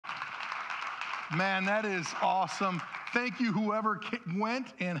Man, that is awesome. Thank you, whoever went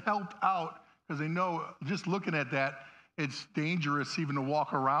and helped out, because I know just looking at that, it's dangerous even to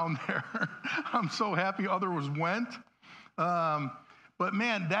walk around there. I'm so happy others went. But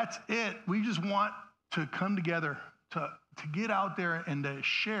man, that's it. We just want to come together, to get out there and to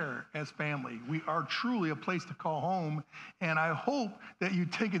share as family. We are truly a place to call home, and I hope that you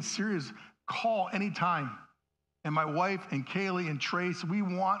take it serious. Call anytime. And my wife and Kaylee and Trace, we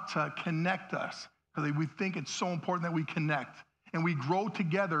want to connect us because we think it's so important that we connect and we grow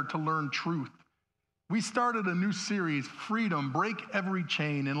together to learn truth. We started a new series, Freedom, Break Every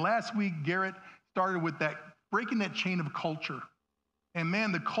Chain. And last week, Garrett started with that, breaking that chain of culture. And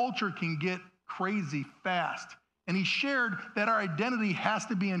man, the culture can get crazy fast. And he shared that our identity has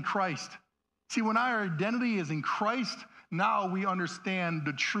to be in Christ. See, when our identity is in Christ, now we understand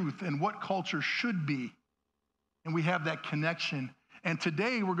the truth and what culture should be. And we have that connection. And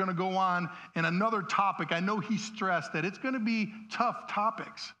today we're going to go on in another topic. I know he stressed that it's going to be tough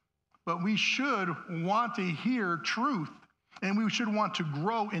topics, but we should want to hear truth, and we should want to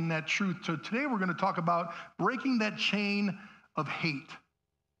grow in that truth. So today we're going to talk about breaking that chain of hate.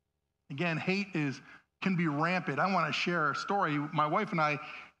 Again, hate can be rampant. I want to share a story. My wife and I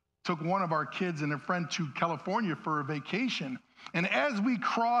took one of our kids and a friend to California for a vacation. And as we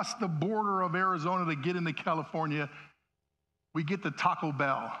crossed the border of Arizona to get into California, we get to Taco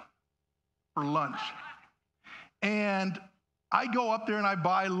Bell for lunch. And I go up there and I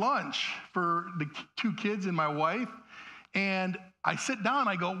buy lunch for the two kids and my wife. And I sit down,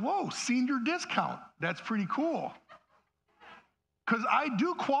 I go, whoa, senior discount. That's pretty cool. Because I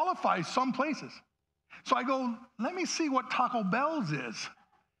do qualify some places. So I go, let me see what Taco Bell's is.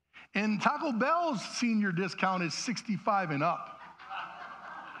 And Taco Bell's senior discount is 65 and up.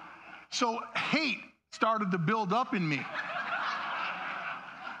 So hate started to build up in me.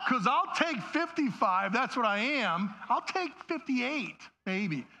 Because I'll take 55, that's what I am. I'll take 58,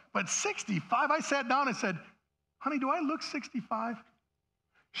 maybe. But 65, I sat down and said, honey, do I look 65?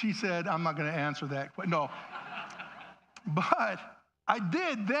 She said, I'm not going to answer that. No. But I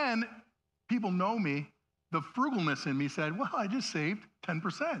did then, people know me, the frugalness in me said, well, I just saved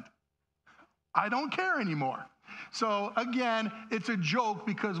 10%. I don't care anymore. So again, it's a joke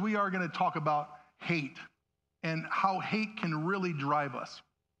because we are going to talk about hate and how hate can really drive us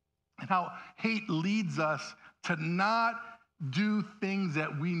and how hate leads us to not do things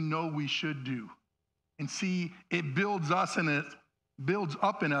that we know we should do. And see, it builds us and it builds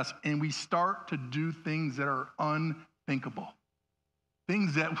up in us, and we start to do things that are unthinkable.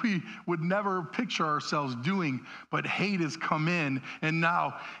 Things that we would never picture ourselves doing, but hate has come in, and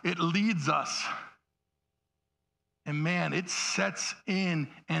now it leads us. And man, it sets in,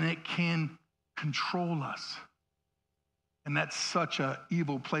 and it can control us. And that's such an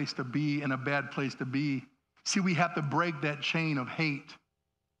evil place to be and a bad place to be. See, we have to break that chain of hate.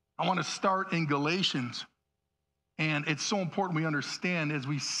 I want to start in Galatians. And it's so important we understand as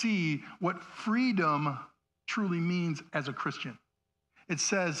we see what freedom truly means as a Christian. It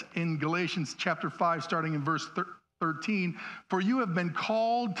says in Galatians chapter 5, starting in verse 13, for you have been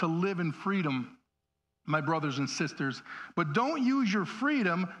called to live in freedom, my brothers and sisters, but don't use your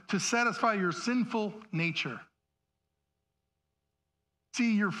freedom to satisfy your sinful nature.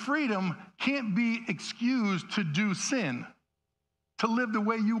 See, your freedom can't be excused to do sin, to live the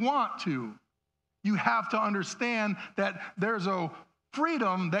way you want to. You have to understand that there's a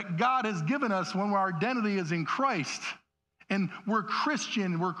freedom that God has given us when our identity is in Christ. And we're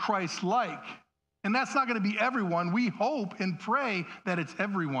Christian, we're Christ-like. And that's not going to be everyone. We hope and pray that it's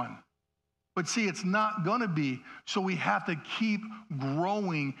everyone. But see, it's not going to be. So we have to keep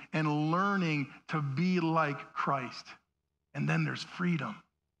growing and learning to be like Christ. And then there's freedom.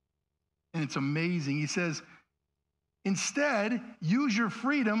 And it's amazing. He says, instead, use your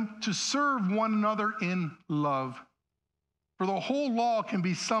freedom to serve one another in love. For the whole law can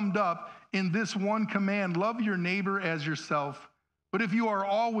be summed up in this one command, love your neighbor as yourself. But if you are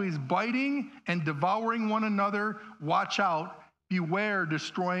always biting and devouring one another, watch out, beware of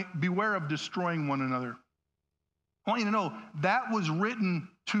destroying one another. I want you to know that was written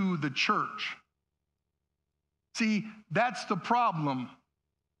to the church. See, that's the problem.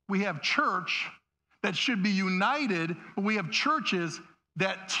 We have church that should be united, but we have churches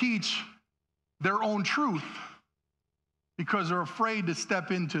that teach their own truth because they're afraid to step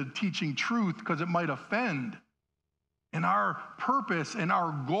into teaching truth because it might offend. And our purpose and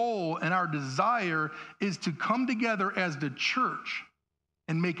our goal and our desire is to come together as the church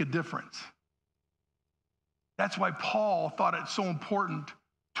and make a difference. That's why Paul thought it so important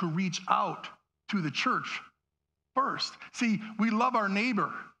to reach out to the church first. See, we love our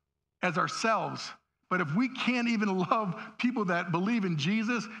neighbor. as ourselves. But if we can't even love people that believe in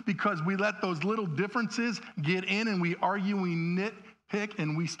Jesus because we let those little differences get in and we argue, we nitpick,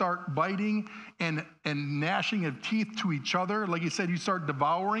 and we start biting and gnashing of teeth to each other, like you said, you start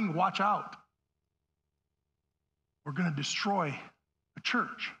devouring, watch out. We're going to destroy the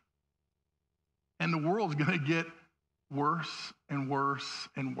church. And the world's going to get worse and worse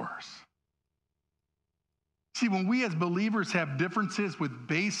and worse. See, when we as believers have differences with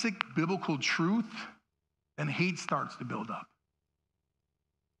basic biblical truth, then hate starts to build up.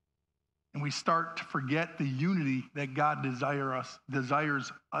 And we start to forget the unity that God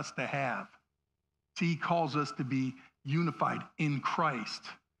desires us to have. See, he calls us to be unified in Christ.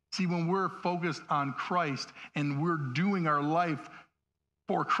 See, when we're focused on Christ and we're doing our life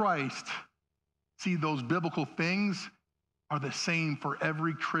for Christ, see, those biblical things are the same for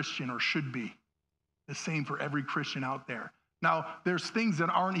every Christian, or should be the same for every Christian out there. Now, there's things that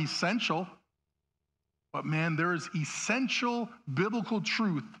aren't essential, but man, there is essential biblical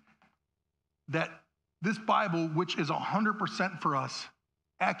truth that this Bible, which is 100% for us,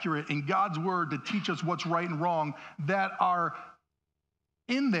 accurate in God's word to teach us what's right and wrong, that are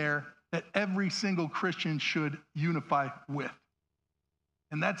in there that every single Christian should unify with.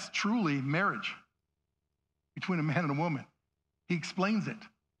 And that's truly marriage between a man and a woman. He explains it.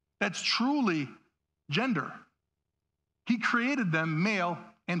 That's truly gender. He created them male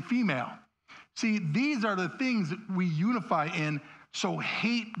and female. See, these are the things that we unify in so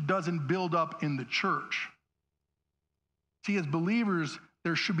hate doesn't build up in the church. See, as believers,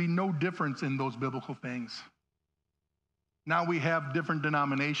 there should be no difference in those biblical things. Now we have different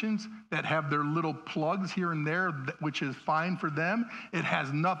denominations that have their little plugs here and there, which is fine for them. It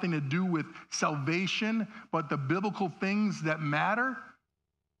has nothing to do with salvation, but the biblical things that matter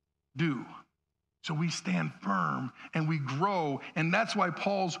do. So we stand firm and we grow. And that's why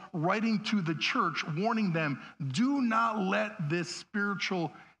Paul's writing to the church, warning them, do not let this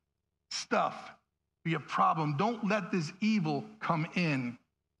spiritual stuff be a problem. Don't let this evil come in.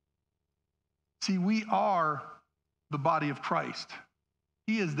 See, we are the body of Christ.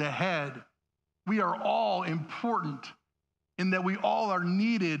 He is the head. We are all important in that we all are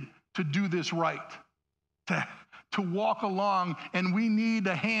needed to do this right, to walk along, and we need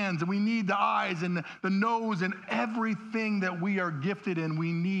the hands and we need the eyes and the nose and everything that we are gifted in,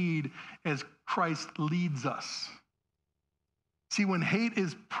 we need as Christ leads us. See, when hate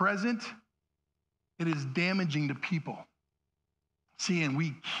is present, it is damaging to people. See, and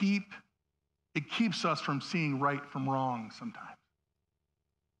it keeps us from seeing right from wrong sometimes.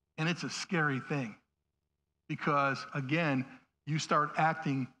 And it's a scary thing because, again, you start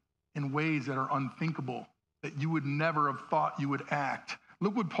acting in ways that are unthinkable, that you would never have thought you would act.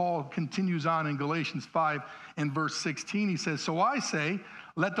 Look what Paul continues on in Galatians 5 and verse 16. He says, so I say,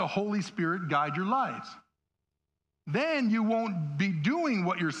 let the Holy Spirit guide your lives. Then you won't be doing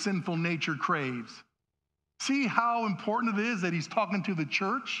what your sinful nature craves. See how important it is that he's talking to the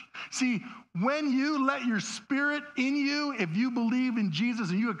church? See, when you let your spirit in you, if you believe in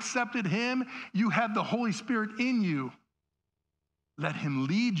Jesus and you accepted him, you have the Holy Spirit in you. Let him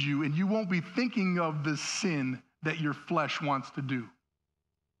lead you, and you won't be thinking of the sin that your flesh wants to do.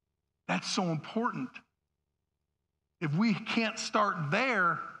 That's so important. If we can't start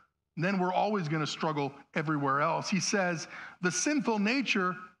there, then we're always going to struggle everywhere else. He says, the sinful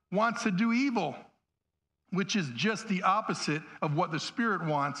nature wants to do evil, which is just the opposite of what the Spirit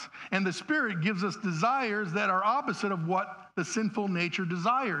wants. And the Spirit gives us desires that are opposite of what the sinful nature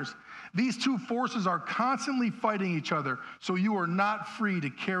desires. These two forces are constantly fighting each other, so you are not free to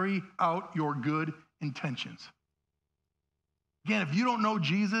carry out your good intentions. Again, if you don't know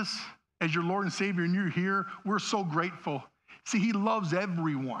Jesus as your Lord and Savior and you're here, we're so grateful. See, he loves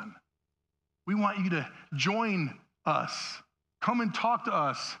everyone. We want you to join us. Come and talk to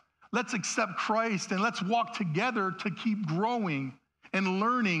us. Let's accept Christ and let's walk together to keep growing and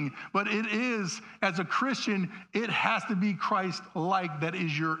learning. But it is, as a Christian, it has to be Christ-like. That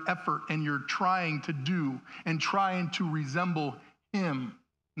is your effort and you're trying to do and trying to resemble him,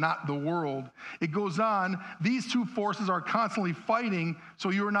 not the world. It goes on, these two forces are constantly fighting, so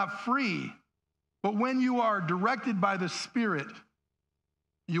you are not free. But when you are directed by the Spirit,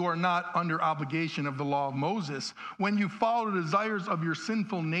 you are not under obligation of the law of Moses. When you follow the desires of your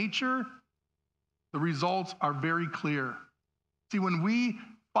sinful nature, the results are very clear. See, when we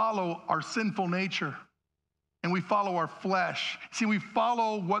follow our sinful nature and we follow our flesh, see, we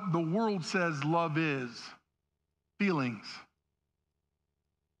follow what the world says love is, feelings.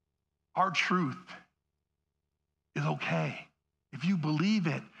 Our truth is okay. If you believe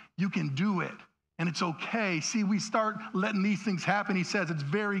it, you can do it. And it's okay. See, we start letting these things happen. He says it's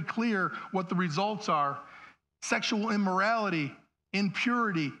very clear what the results are. Sexual immorality,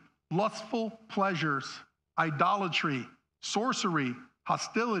 impurity, lustful pleasures, idolatry, sorcery,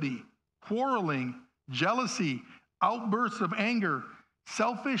 hostility, quarreling, jealousy, outbursts of anger,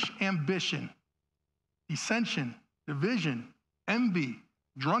 selfish ambition, dissension, division, envy,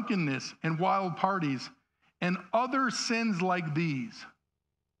 drunkenness, and wild parties, and other sins like these.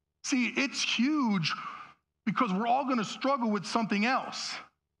 See, it's huge because we're all going to struggle with something else.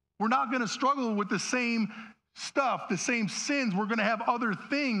 We're not going to struggle with the same stuff, the same sins. We're going to have other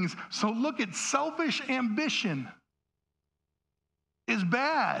things. So look at selfish ambition is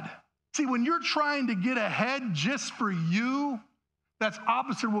bad. See, when you're trying to get ahead just for you, that's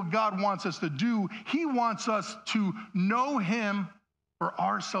opposite of what God wants us to do. He wants us to know him for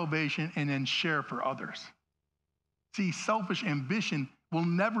our salvation and then share for others. See, selfish ambition will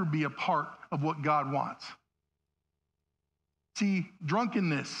never be a part of what God wants. See,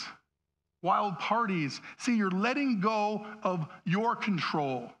 drunkenness, wild parties. See, you're letting go of your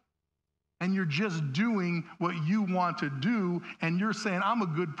control and you're just doing what you want to do, and you're saying, I'm a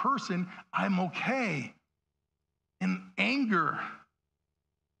good person, I'm okay. And anger,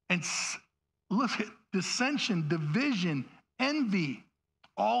 and look at dissension, division, envy,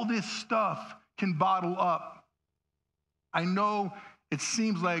 all this stuff can bottle up. I know it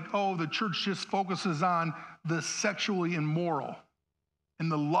seems like, oh, the church just focuses on the sexually immoral and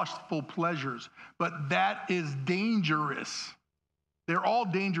the lustful pleasures, but that is dangerous. They're all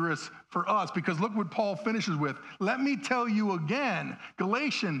dangerous for us because look what Paul finishes with. Let me tell you again,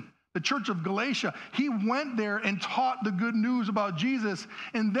 the church of Galatia, he went there and taught the good news about Jesus.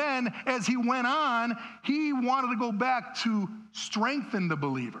 And then as he went on, he wanted to go back to strengthen the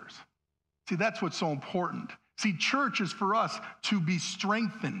believers. See, that's what's so important. See, church is for us to be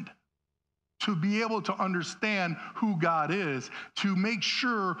strengthened, to be able to understand who God is, to make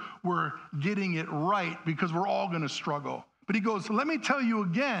sure we're getting it right because we're all going to struggle. But he goes, let me tell you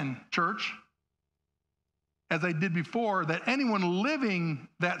again, church, as I did before, that anyone living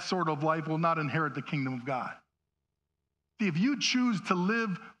that sort of life will not inherit the kingdom of God. See, if you choose to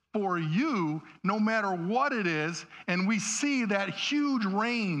live for you, no matter what it is, and we see that huge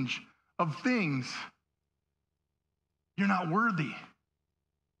range of things, you're not worthy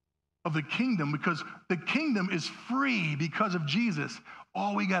of the kingdom because the kingdom is free because of Jesus.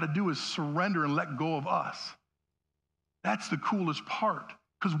 All we got to do is surrender and let go of us. That's the coolest part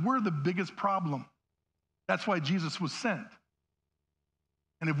because we're the biggest problem. That's why Jesus was sent.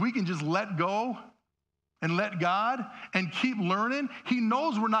 And if we can just let go and let God and keep learning, he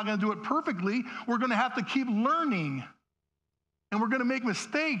knows we're not going to do it perfectly. We're going to have to keep learning. And we're going to make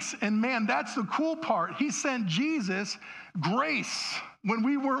mistakes. And man, that's the cool part. He sent Jesus grace when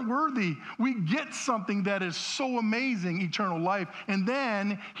we weren't worthy. We get something that is so amazing, eternal life. And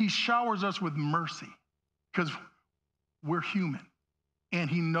then he showers us with mercy because we're human and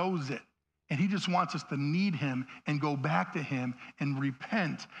he knows it. And he just wants us to need him and go back to him and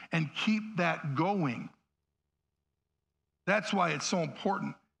repent and keep that going. That's why it's so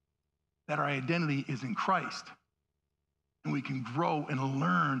important that our identity is in Christ. And we can grow and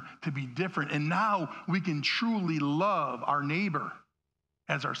learn to be different. And now we can truly love our neighbor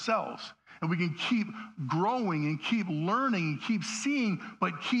as ourselves. And we can keep growing and keep learning and keep seeing,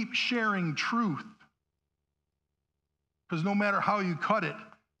 but keep sharing truth. Because no matter how you cut it,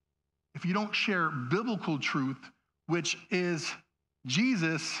 if you don't share biblical truth, which is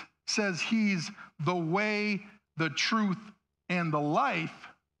Jesus says he's the way, the truth, and the life,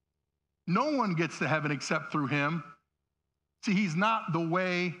 no one gets to heaven except through him. See, he's not the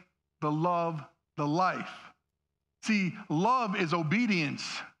way, the love, the life. See, love is obedience.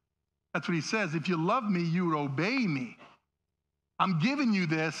 That's what he says. If you love me, you would obey me. I'm giving you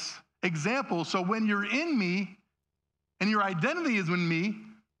this example so when you're in me and your identity is in me,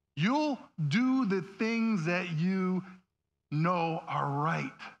 you'll do the things that you know are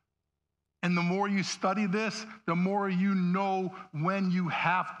right. And the more you study this, the more you know when you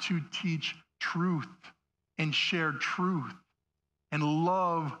have to teach truth and share truth and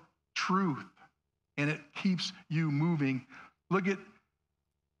love truth. And it keeps you moving. Look at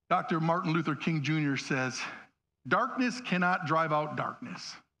Dr. Martin Luther King Jr. says, darkness cannot drive out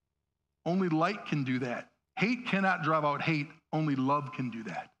darkness. Only light can do that. Hate cannot drive out hate. Only love can do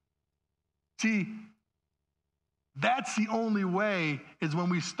that. See, that's the only way is when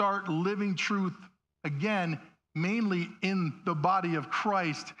we start living truth again, mainly in the body of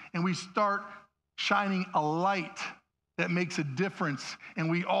Christ, and we start shining a light that makes a difference, and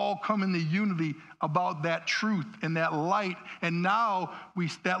we all come in the unity about that truth and that light, and now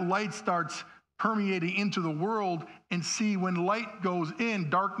that light starts permeating into the world, and see, when light goes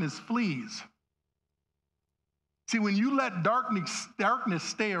in, darkness flees. See, when you let darkness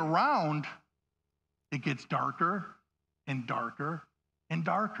stay around, it gets darker and darker and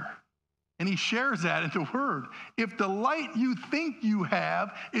darker. And he shares that in the word. If the light you think you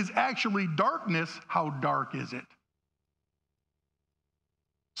have is actually darkness, how dark is it?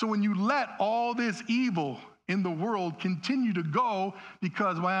 So when you let all this evil in the world continue to go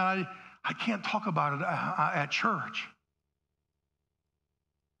because, well, I can't talk about it at church,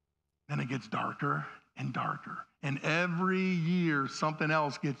 then it gets darker and darker. And every year, something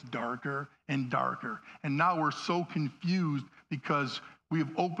else gets darker and darker. And now we're so confused because we have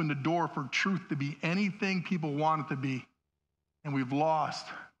opened the door for truth to be anything people want it to be. And we've lost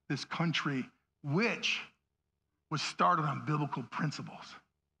this country, which was started on biblical principles.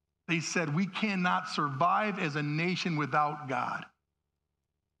 They said we cannot survive as a nation without God.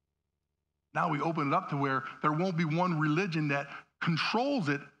 Now we open it up to where there won't be one religion that controls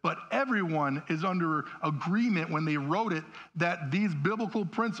it, but everyone is under agreement when they wrote it that these biblical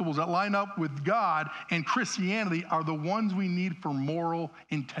principles that line up with God and Christianity are the ones we need for moral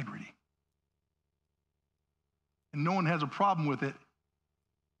integrity. And no one has a problem with it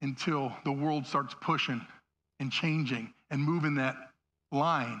until the world starts pushing and changing and moving that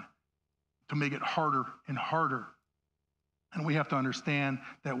line to make it harder and harder. And we have to understand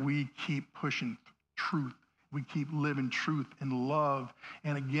that we keep pushing truth. We keep living truth and love.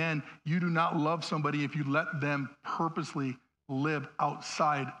 And again, you do not love somebody if you let them purposely live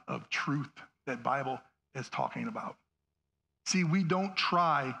outside of truth that Bible is talking about. See, we don't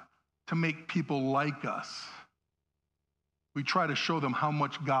try to make people like us. We try to show them how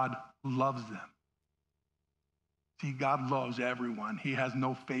much God loves them. See, God loves everyone. He has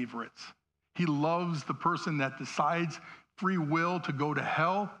no favorites. He loves the person that decides free will to go to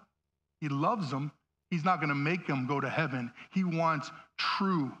hell. He loves them. He's not going to make them go to heaven. He wants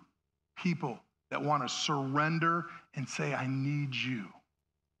true people that want to surrender and say, I need you.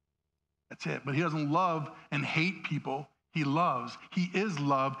 That's it. But he doesn't love and hate people. He loves. He is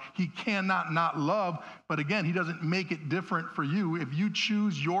love. He cannot not love. But again, he doesn't make it different for you. If you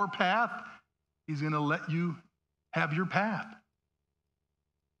choose your path, he's going to let you have your path.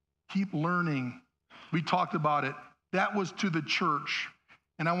 Keep learning. We talked about it. That was to the church.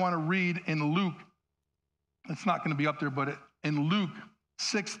 And I want to read in Luke. It's not going to be up there, but in Luke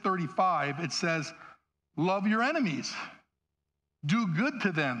 6:35, it says, love your enemies. Do good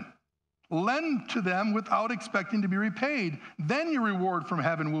to them. Lend to them without expecting to be repaid. Then your reward from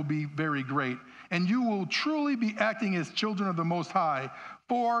heaven will be very great. And you will truly be acting as children of the Most High.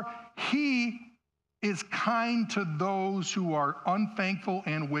 For he is kind to those who are unthankful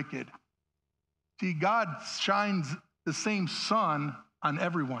and wicked. See, God shines the same sun on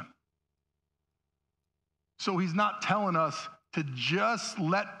everyone. So he's not telling us to just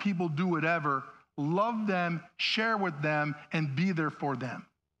let people do whatever. Love them, share with them, and be there for them.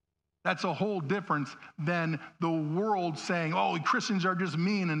 That's a whole difference than the world saying, oh, Christians are just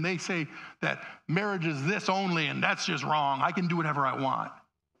mean, and they say that marriage is this only, and that's just wrong. I can do whatever I want.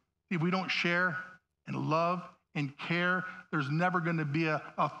 If we don't share and love and care, there's never going to be a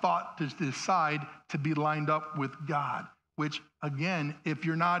thought to decide to be lined up with God, which, again, if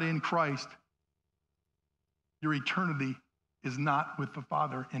you're not in Christ, your eternity is not with the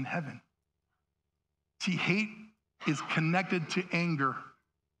Father in heaven. See, hate is connected to anger.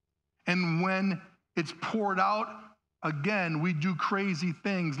 And when it's poured out, again, we do crazy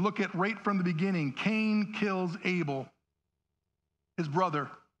things. Look at right from the beginning. Cain kills Abel, his brother.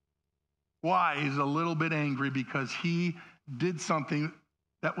 Why? He's a little bit angry because he did something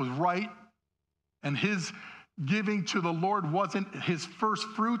that was right, and his giving to the Lord wasn't his first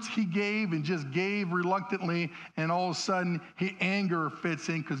fruits. He gave and just gave reluctantly, and all of a sudden, anger fits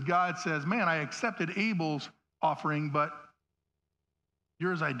in because God says, man, I accepted Abel's offering, but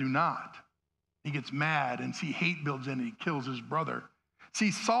yours I do not. He gets mad, and see, hate builds in, and he kills his brother.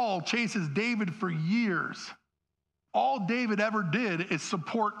 See, Saul chases David for years. All David ever did is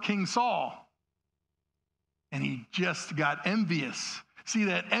support King Saul. And he just got envious. See,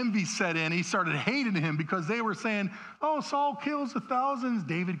 that envy set in. He started hating him because they were saying, oh, Saul kills the thousands,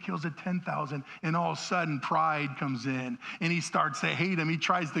 David kills the 10,000. And all of a sudden, pride comes in, and he starts to hate him. He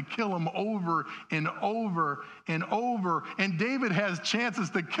tries to kill him over and over and over. And David has chances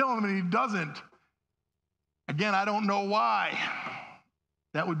to kill him, and he doesn't. Again, I don't know why.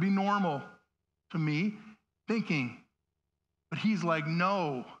 That would be normal to me thinking. But he's like,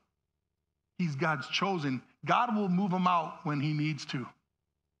 no, he's God's chosen. God will move him out when he needs to,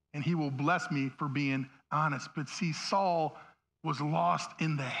 and he will bless me for being honest. But see, Saul was lost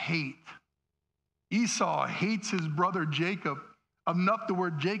in the hate. Esau hates his brother Jacob enough to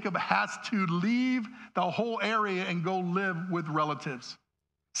where Jacob has to leave the whole area and go live with relatives.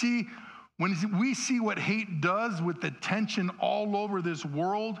 See, when we see what hate does with the tension all over this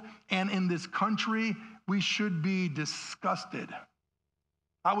world and in this country, we should be disgusted.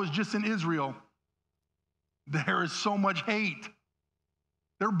 I was just in Israel. There is so much hate.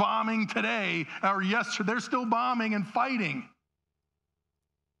 They're bombing today, or yesterday. They're still bombing and fighting.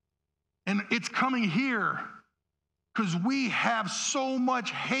 And it's coming here because we have so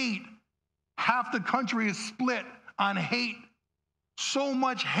much hate. Half the country is split on hate. So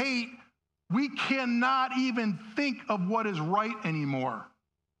much hate, we cannot even think of what is right anymore.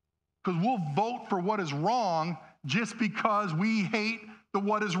 Because we'll vote for what is wrong just because we hate the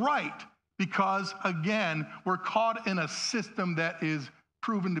what is right. Because, again, we're caught in a system that is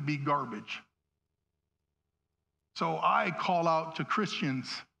proven to be garbage. So I call out to Christians,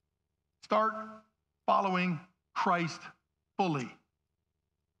 start following Christ fully.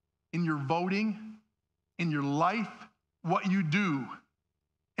 In your voting, in your life, what you do,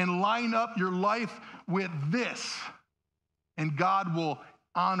 and line up your life with this, and God will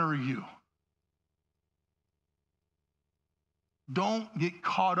honor you. Don't get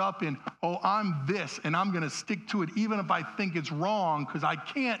caught up in, oh, I'm this, and I'm going to stick to it, even if I think it's wrong, because I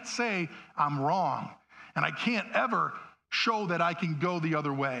can't say I'm wrong, and I can't ever show that I can go the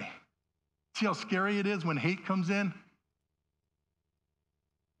other way. See how scary it is when hate comes in?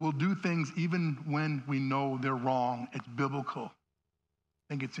 We'll do things even when we know they're wrong. It's biblical.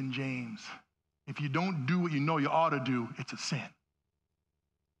 I think it's in James. If you don't do what you know you ought to do, it's a sin.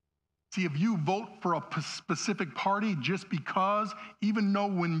 See, if you vote for a specific party just because, even though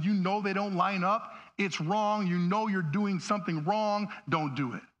when you know they don't line up, it's wrong, you know you're doing something wrong, don't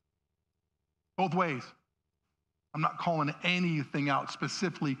do it. Both ways. I'm not calling anything out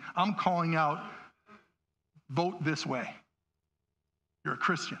specifically. I'm calling out, vote this way. You're a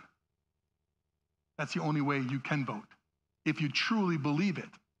Christian. That's the only way you can vote. If you truly believe it,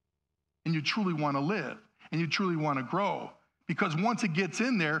 and you truly want to live, and you truly want to grow. Because once it gets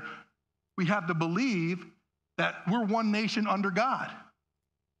in there, we have to believe that we're one nation under God.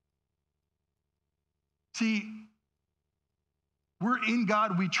 See, we're in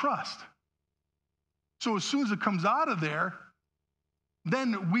God we trust. So as soon as it comes out of there,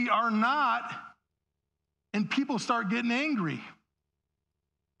 then we are not, and people start getting angry.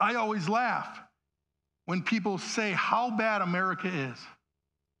 I always laugh when people say how bad America is.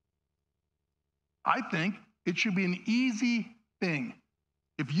 I think it should be an easy thing.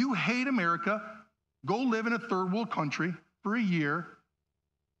 If you hate America, go live in a third world country for a year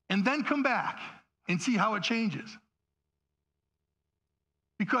and then come back and see how it changes.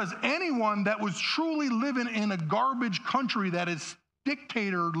 Because anyone that was truly living in a garbage country that is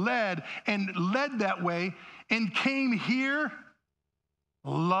dictator-led and led that way and came here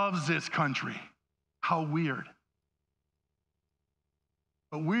loves this country. How weird.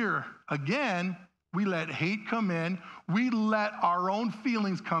 But we let hate come in, we let our own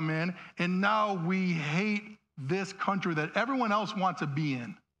feelings come in, and now we hate this country that everyone else wants to be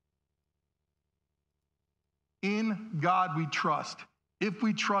in. In God we trust. If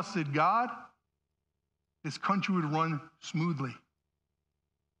we trusted God, this country would run smoothly.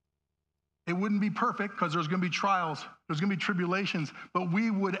 It wouldn't be perfect because there's going to be trials, there's going to be tribulations, but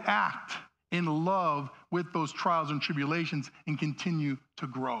we would act in love with those trials and tribulations and continue to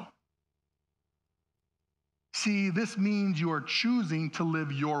grow. See, this means you are choosing to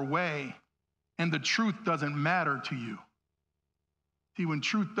live your way, and the truth doesn't matter to you. See, when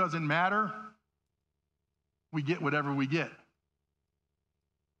truth doesn't matter, we get whatever we get.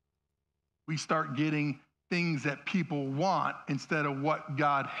 We start getting things that people want instead of what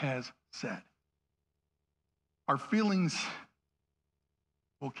God has said. Our feelings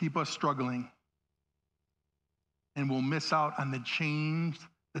will keep us struggling, and we'll miss out on the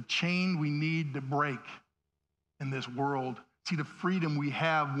chain we need to break in this world. See the freedom we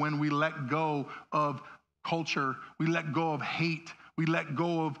have when we let go of culture, we let go of hate, we let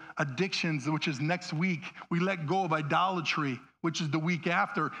go of addictions, which is next week, we let go of idolatry, which is the week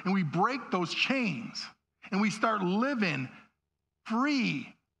after, and we break those chains, and we start living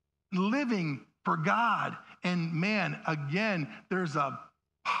free, living for God. And man, again, there's a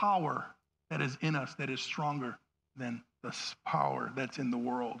power that is in us that is stronger than the power that's in the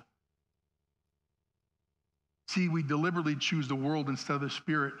world. See, we deliberately choose the world instead of the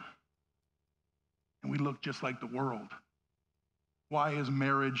Spirit, and we look just like the world. Why is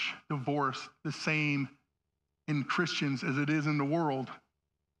marriage, divorce the same in Christians as it is in the world?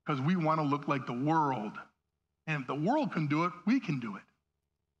 Because we want to look like the world. And if the world can do it, we can do it.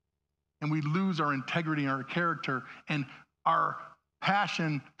 and we lose our integrity and our character, and our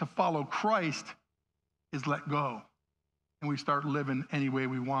passion to follow Christ is let go, and we start living any way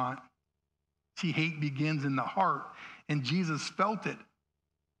we want. See, hate begins in the heart, and Jesus felt it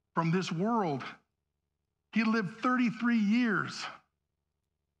from this world. He lived 33 years.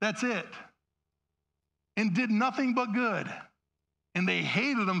 That's it. And did nothing but good. And they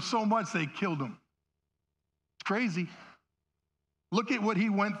hated him so much they killed him. It's crazy. Look at what he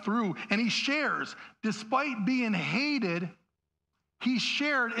went through. And he shares, despite being hated, he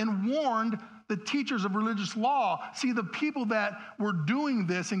shared and warned the teachers of religious law. See, the people that were doing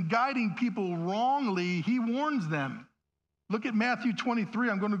this and guiding people wrongly, he warns them. Look at Matthew 23.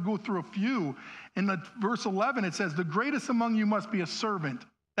 I'm going to go through a few. In verse 11, it says, the greatest among you must be a servant.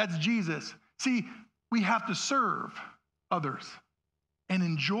 That's Jesus. See, we have to serve others and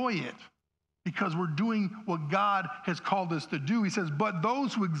enjoy it because we're doing what God has called us to do. He says, but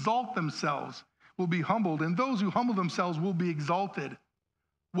those who exalt themselves will be humbled, and those who humble themselves will be exalted.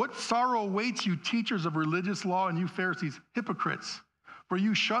 What sorrow awaits you, teachers of religious law, and you Pharisees, hypocrites, for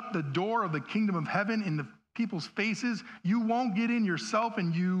you shut the door of the kingdom of heaven in the people's faces. You won't get in yourself,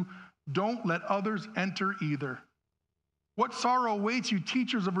 and you don't let others enter either. What sorrow awaits you,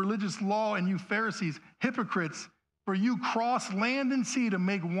 teachers of religious law, and you Pharisees, hypocrites, for you cross land and sea to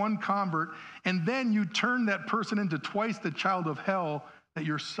make one convert, and then you turn that person into twice the child of hell that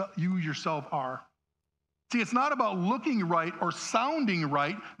you yourself are. See, it's not about looking right or sounding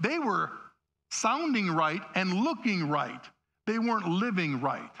right. They were sounding right and looking right. They weren't living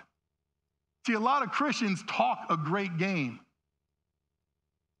right. See, a lot of Christians talk a great game.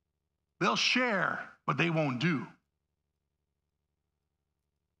 They'll share, but they won't do.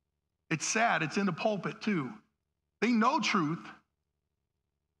 It's sad. It's in the pulpit, too. They know truth.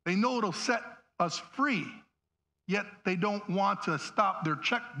 They know it'll set us free, yet they don't want to stop their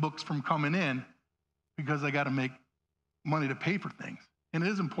checkbooks from coming in because they got to make money to pay for things. And it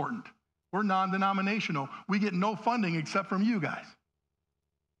is important. We're non-denominational. We get no funding except from you guys.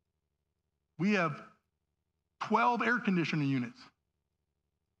 We have 12 air conditioning units.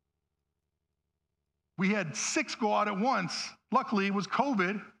 We had 6 go out at once. Luckily, it was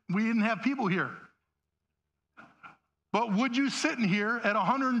COVID. We didn't have people here. But would you sit in here at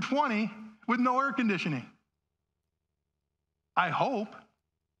 120 with no air conditioning? I hope.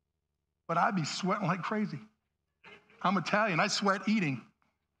 But I'd be sweating like crazy. I'm Italian. I sweat eating.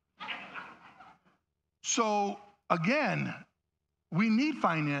 So, again, we need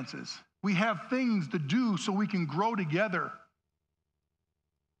finances. We have things to do so we can grow together.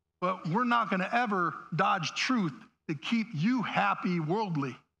 But we're not going to ever dodge truth to keep you happy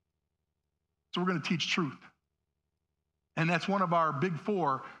worldly. So we're going to teach truth. And that's one of our big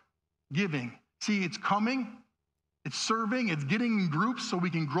 4, giving. See, it's coming, it's serving, it's getting in groups so we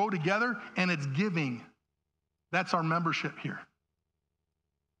can grow together, and it's giving. That's our membership here.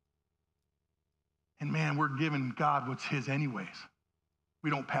 And man, we're giving God what's his anyways. We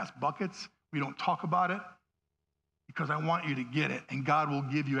don't pass buckets. We don't talk about it because I want you to get it, and God will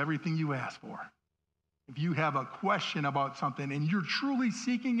give you everything you ask for. If you have a question about something and you're truly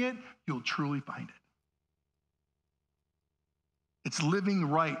seeking it, you'll truly find it. It's living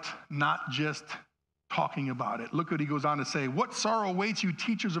right, not just talking about it. Look what he goes on to say. What sorrow awaits you,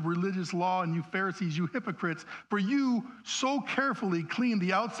 teachers of religious law, and you Pharisees, you hypocrites, for you so carefully clean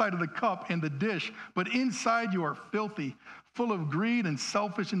the outside of the cup and the dish, but inside you are filthy, full of greed and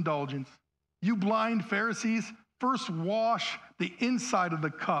selfish indulgence. You blind Pharisees, first wash the inside of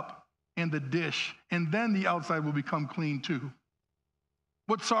the cup and the dish, and then the outside will become clean too.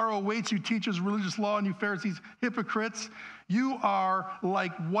 What sorrow awaits you, teachers of religious law, and you Pharisees, hypocrites? You are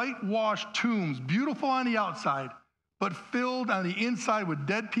like whitewashed tombs, beautiful on the outside, but filled on the inside with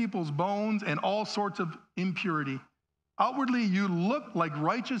dead people's bones and all sorts of impurity. Outwardly, you look like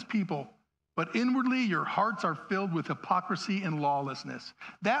righteous people, but inwardly, your hearts are filled with hypocrisy and lawlessness.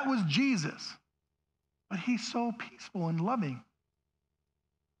 That was Jesus, but he's so peaceful and loving.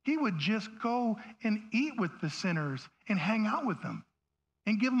 He would just go and eat with the sinners and hang out with them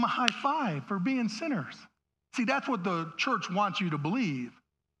and give them a high five for being sinners. See, that's what the church wants you to believe.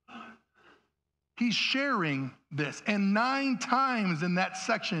 He's sharing this. And 9 times in that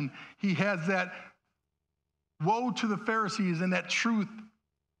section, he has that woe to the Pharisees and that truth.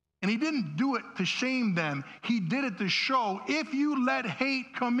 And he didn't do it to shame them. He did it to show if you let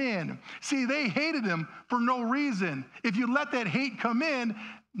hate come in. See, they hated him for no reason. If you let that hate come in,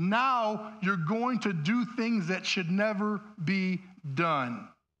 now you're going to do things that should never be done.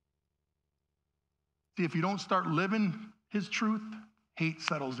 See, if you don't start living his truth, hate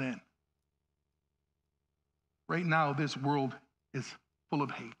settles in. Right now, this world is full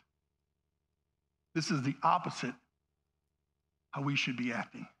of hate. This is the opposite how we should be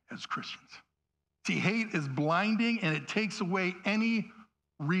acting as Christians. See, hate is blinding and it takes away any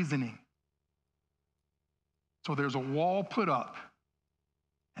reasoning. So there's a wall put up,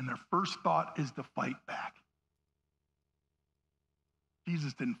 and their first thought is to fight back.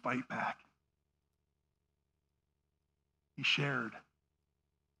 Jesus didn't fight back. He shared.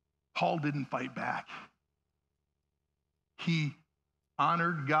 Paul didn't fight back. He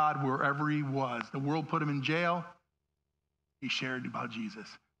honored God wherever he was. The world put him in jail. He shared about Jesus.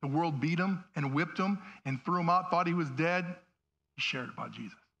 The world beat him and whipped him and threw him out, thought he was dead. He shared about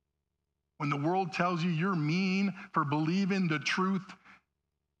Jesus. When the world tells you you're mean for believing the truth,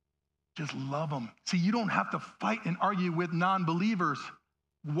 just love them. See, you don't have to fight and argue with non-believers.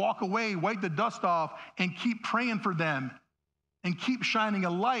 Walk away, wipe the dust off, and keep praying for them. And keep shining a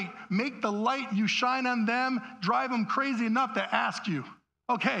light. Make the light you shine on them drive them crazy enough to ask you,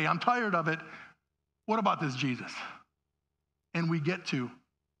 okay, I'm tired of it. What about this Jesus? And we get to.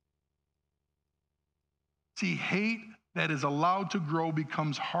 See, hate that is allowed to grow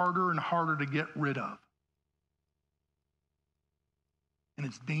becomes harder and harder to get rid of. And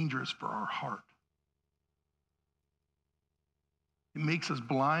it's dangerous for our heart. It makes us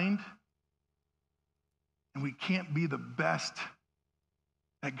blind. And we can't be the best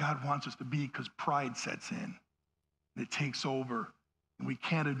that God wants us to be because pride sets in. And it takes over. And we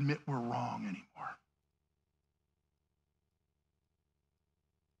can't admit we're wrong anymore.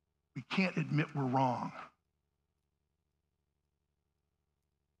 We can't admit we're wrong.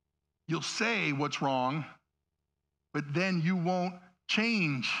 You'll say what's wrong, but then you won't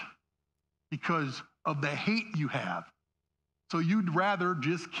change because of the hate you have. So you'd rather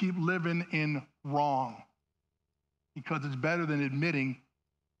just keep living in wrong because it's better than admitting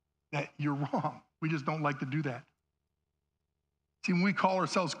that you're wrong. We just don't like to do that. See, when we call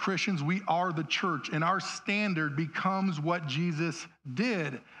ourselves Christians, we are the church, and our standard becomes what Jesus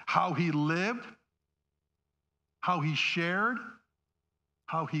did, how he lived, how he shared,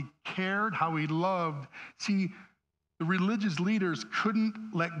 how he cared, how he loved. See, the religious leaders couldn't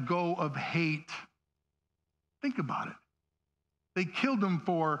let go of hate. Think about it. They killed him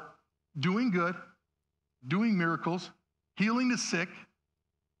for doing good, doing miracles, healing the sick,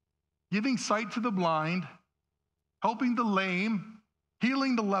 giving sight to the blind, helping the lame,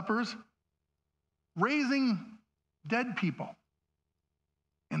 healing the lepers, raising dead people.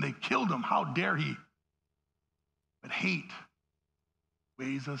 And they killed him. How dare he? But hate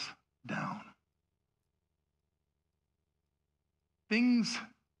weighs us down. Things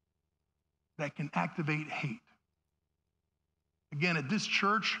that can activate hate. Again, at this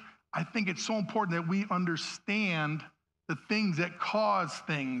church, I think it's so important that we understand the things that cause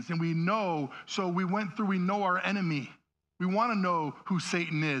things, and we know, so we know our enemy. We want to know who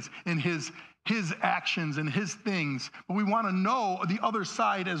Satan is and his actions and his things, but we want to know the other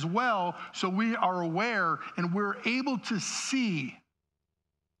side as well, so we are aware and we're able to see.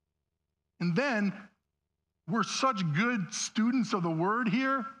 And then we're such good students of the word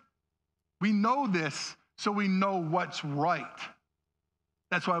here. We know this, so we know what's right.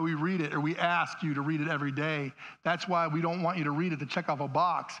 That's why we read it, or we ask you to read it every day. That's why we don't want you to read it to check off a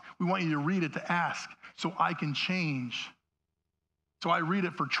box. We want you to read it to ask, so I can change. So I read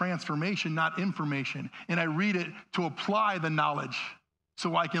it for transformation, not information. And I read it to apply the knowledge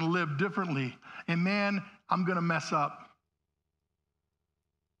so I can live differently. And man, I'm going to mess up.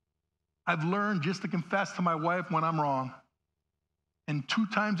 I've learned just to confess to my wife when I'm wrong. And 2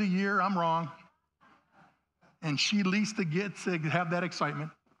 times a year, I'm wrong. And she at least gets to have that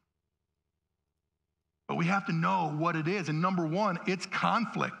excitement. But we have to know what it is. And number one, it's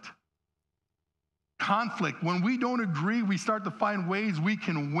conflict. Conflict. When we don't agree, we start to find ways we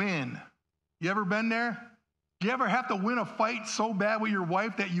can win. You ever been there? Do you ever have to win a fight so bad with your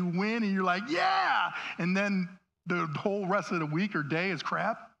wife that you win and you're like, yeah, and then the whole rest of the week or day is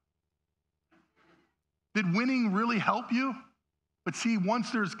crap? Did winning really help you? But see, once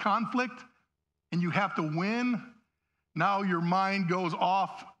there's conflict and you have to win, now your mind goes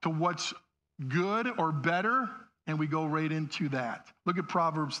off to what's good or better, and we go right into that. Look at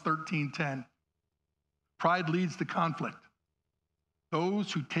Proverbs 13:10. Pride leads to conflict.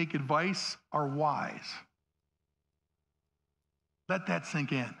 Those who take advice are wise. Let that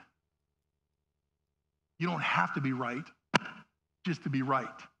sink in. You don't have to be right just to be right.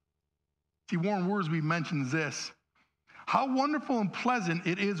 See, Warren Wiersbe mentions this. How wonderful and pleasant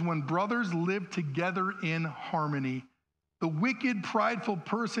it is when brothers live together in harmony. The wicked, prideful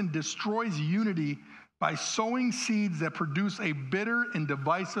person destroys unity by sowing seeds that produce a bitter and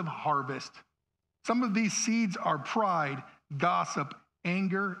divisive harvest. Some of these seeds are pride, gossip,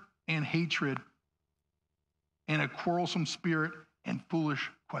 anger, and hatred. and a quarrelsome spirit and foolish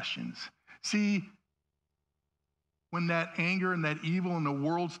questions. See, when that anger and that evil in the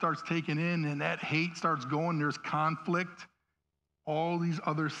world starts taking in and that hate starts going, there's conflict, all these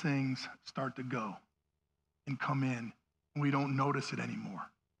other things start to go and come in, and we don't notice it anymore.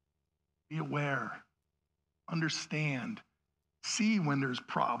 Be aware, understand, see when there's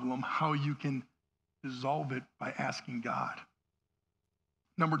problem, how you can dissolve it by asking God.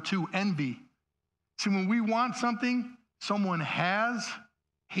 Number 2, envy. See, when we want something someone has,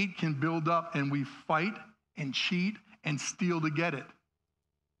 hate can build up and we fight and cheat and steal to get it.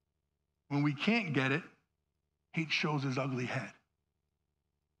 When we can't get it, hate shows his ugly head.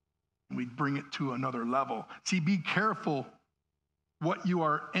 And we bring it to another level. See, be careful what you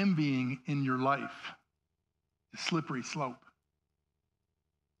are envying in your life. It's a slippery slope.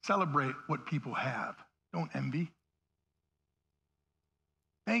 Celebrate what people have. Don't envy.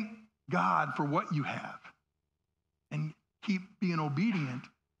 Thank God for what you have. And keep being obedient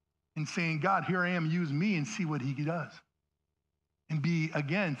and saying, God, here I am, use me and see what he does. And be,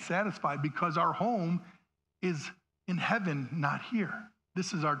 again, satisfied because our home is in heaven, not here.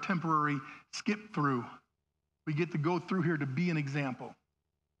 This is our temporary skip through. We get to go through here to be an example.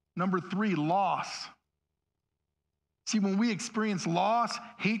 Number 3, loss. See, when we experience loss,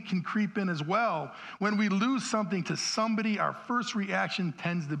 hate can creep in as well. When we lose something to somebody, our first reaction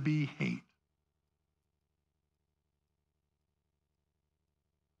tends to be hate.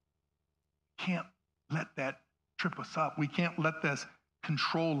 Can't let that trip us up. We can't let this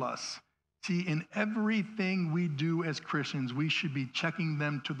control us. See, in everything we do as Christians, we should be checking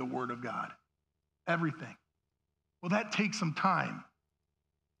them to the Word of God. Everything. Well, that takes some time.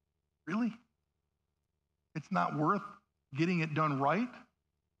 Really? It's not worth getting it done right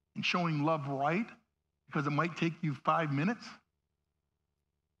and showing love right because it might take you 5 minutes?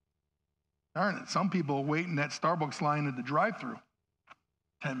 Darn it, some people wait in that Starbucks line at the drive-thru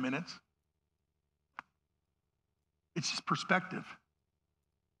 10 minutes. It's just perspective.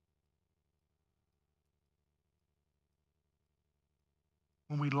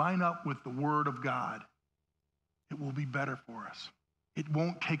 When we line up with the Word of God, it will be better for us. It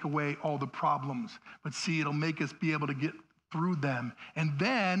won't take away all the problems, but see, it'll make us be able to get through them and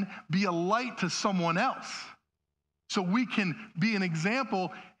then be a light to someone else. So we can be an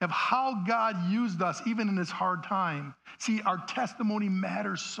example of how God used us even in this hard time. See, our testimony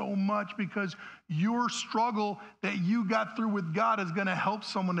matters so much because your struggle that you got through with God is going to help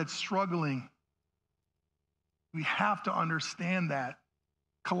someone that's struggling. We have to understand that.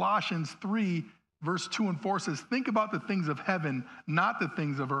 Colossians 3, verse 2 and 4 says, think about the things of heaven, not the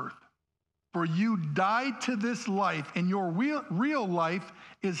things of earth. For you died to this life, and your real life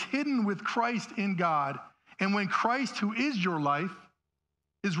is hidden with Christ in God. And when Christ, who is your life,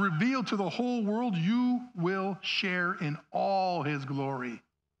 is revealed to the whole world, you will share in all his glory.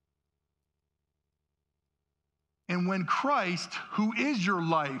 And when Christ, who is your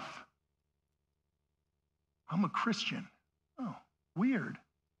life, I'm a Christian. Oh, weird.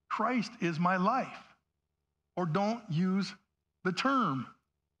 Christ is my life. Or don't use the term.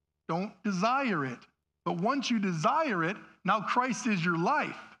 Don't desire it. But once you desire it, now Christ is your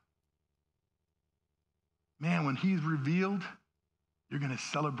life. Man, when he's revealed, you're going to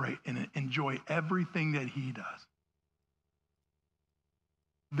celebrate and enjoy everything that he does.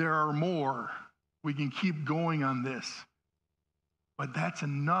 There are more. We can keep going on this. But that's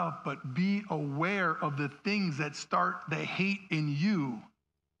enough. But be aware of the things that start the hate in you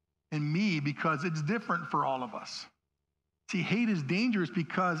and me because it's different for all of us. See, hate is dangerous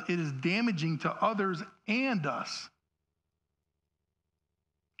because it is damaging to others and us.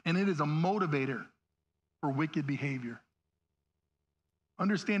 And it is a motivator for wicked behavior.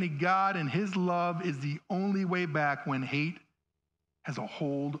 Understanding God and his love is the only way back when hate has a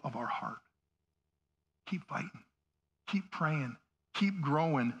hold of our heart. Keep fighting. Keep praying. Keep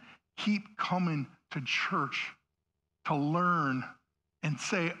growing. Keep coming to church to learn and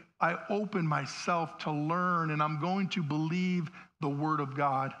say, I open myself to learn, and I'm going to believe the Word of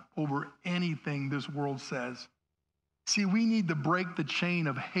God over anything this world says. See, we need to break the chain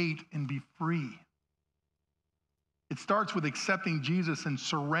of hate and be free. It starts with accepting Jesus and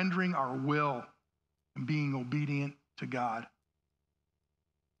surrendering our will and being obedient to God.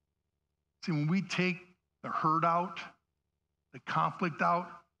 See, when we take the hurt out, the conflict out,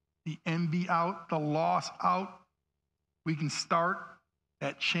 the envy out, the loss out, we can start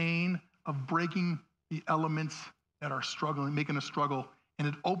that chain of breaking the elements that are struggling, making us struggle. And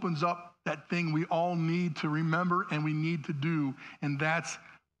it opens up that thing we all need to remember and we need to do, and that's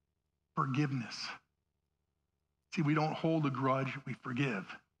forgiveness. See, we don't hold a grudge, we forgive.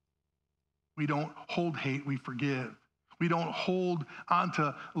 We don't hold hate, we forgive. We don't hold on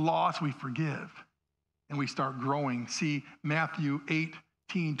to loss, we forgive. And we start growing. See, Matthew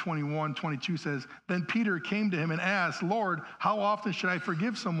 18, 21, 22 says, Then Peter came to him and asked, Lord, how often should I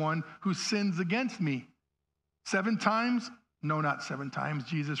forgive someone who sins against me? 7 times? No, not 7 times,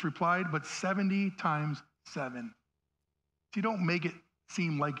 Jesus replied, but 70 times 7. See, don't make it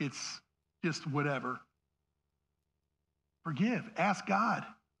seem like it's just whatever. Forgive. Ask God.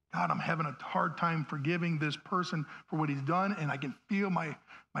 God, I'm having a hard time forgiving this person for what he's done, and I can feel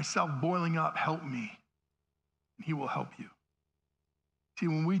myself boiling up. Help me. And he will help you. See,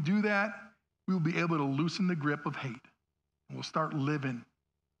 when we do that, we will be able to loosen the grip of hate, and we'll start living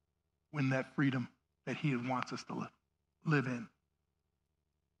in that freedom that he wants us to live in.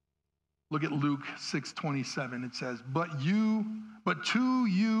 Look at Luke 6:27. It says, But to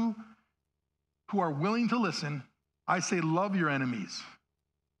you who are willing to listen, I say love your enemies.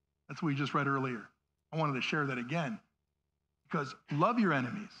 That's what we just read earlier. I wanted to share that again. Because love your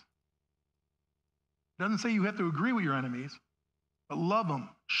enemies. It doesn't say you have to agree with your enemies, but love them.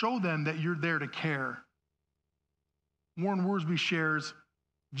 Show them that you're there to care. Warren Wiersbe shares,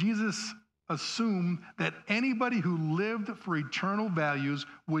 Jesus assumed that anybody who lived for eternal values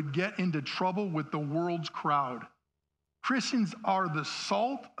would get into trouble with the world's crowd. Christians are the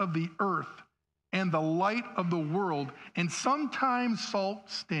salt of the earth and the light of the world, and sometimes salt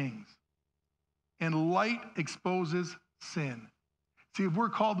stings, and light exposes sin. See, if we're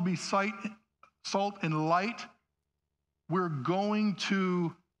called to be salt and light, we're going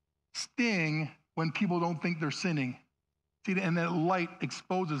to sting when people don't think they're sinning. See, and that light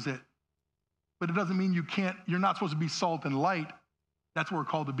exposes it. But it doesn't mean you're not supposed to be salt and light. That's what we're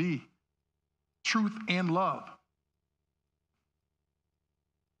called to be. Truth and love.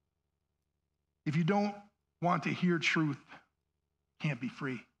 If you don't want to hear truth, you can't be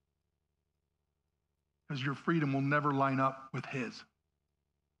free. Because your freedom will never line up with his.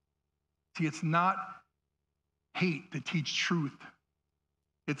 See, it's not hate to teach truth.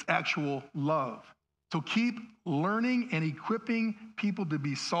 It's actual love. So keep learning and equipping people to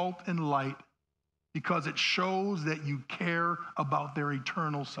be salt and light, because it shows that you care about their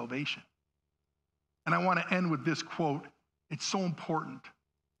eternal salvation. And I want to end with this quote. It's so important,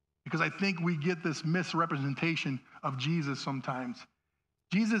 because I think we get this misrepresentation of Jesus sometimes.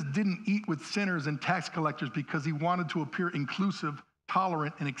 Jesus didn't eat with sinners and tax collectors because he wanted to appear inclusive,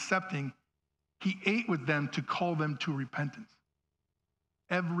 tolerant, and accepting. He ate with them to call them to repentance.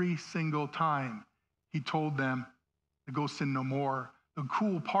 Every single time he told them to go sin no more. The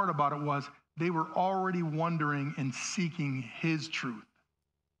cool part about it was they were already wondering and seeking his truth.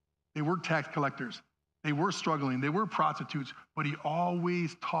 They were tax collectors. They were struggling. They were prostitutes, but he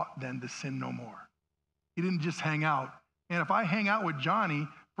always taught them to sin no more. He didn't just hang out. And if I hang out with Johnny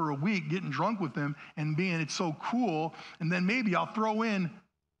for a week, getting drunk with him and being it's so cool, and then maybe I'll throw in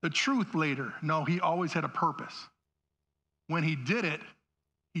the truth later. No, he always had a purpose. When he did it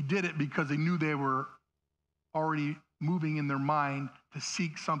because he knew they were already moving in their mind to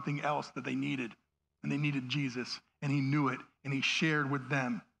seek something else that they needed. And they needed Jesus, and he knew it, and he shared with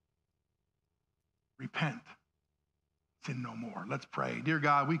them. Repent. Sin no more. Let's pray. Dear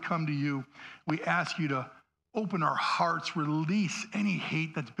God, we come to you. We ask you to open our hearts, release any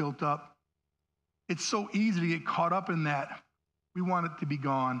hate that's built up. It's so easy to get caught up in that. We want it to be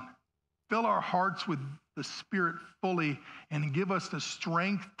gone. Fill our hearts with the Spirit fully and give us the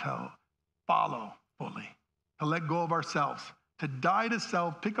strength to follow fully, to let go of ourselves, to die to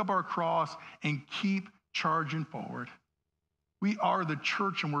self, pick up our cross, and keep charging forward. We are the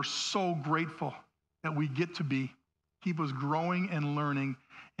church, and we're so grateful that we get to be. Keep us growing and learning,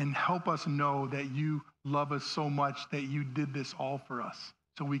 and help us know that you love us so much that you did this all for us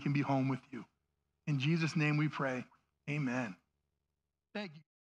so we can be home with you. In Jesus' name we pray. Amen. Thank you.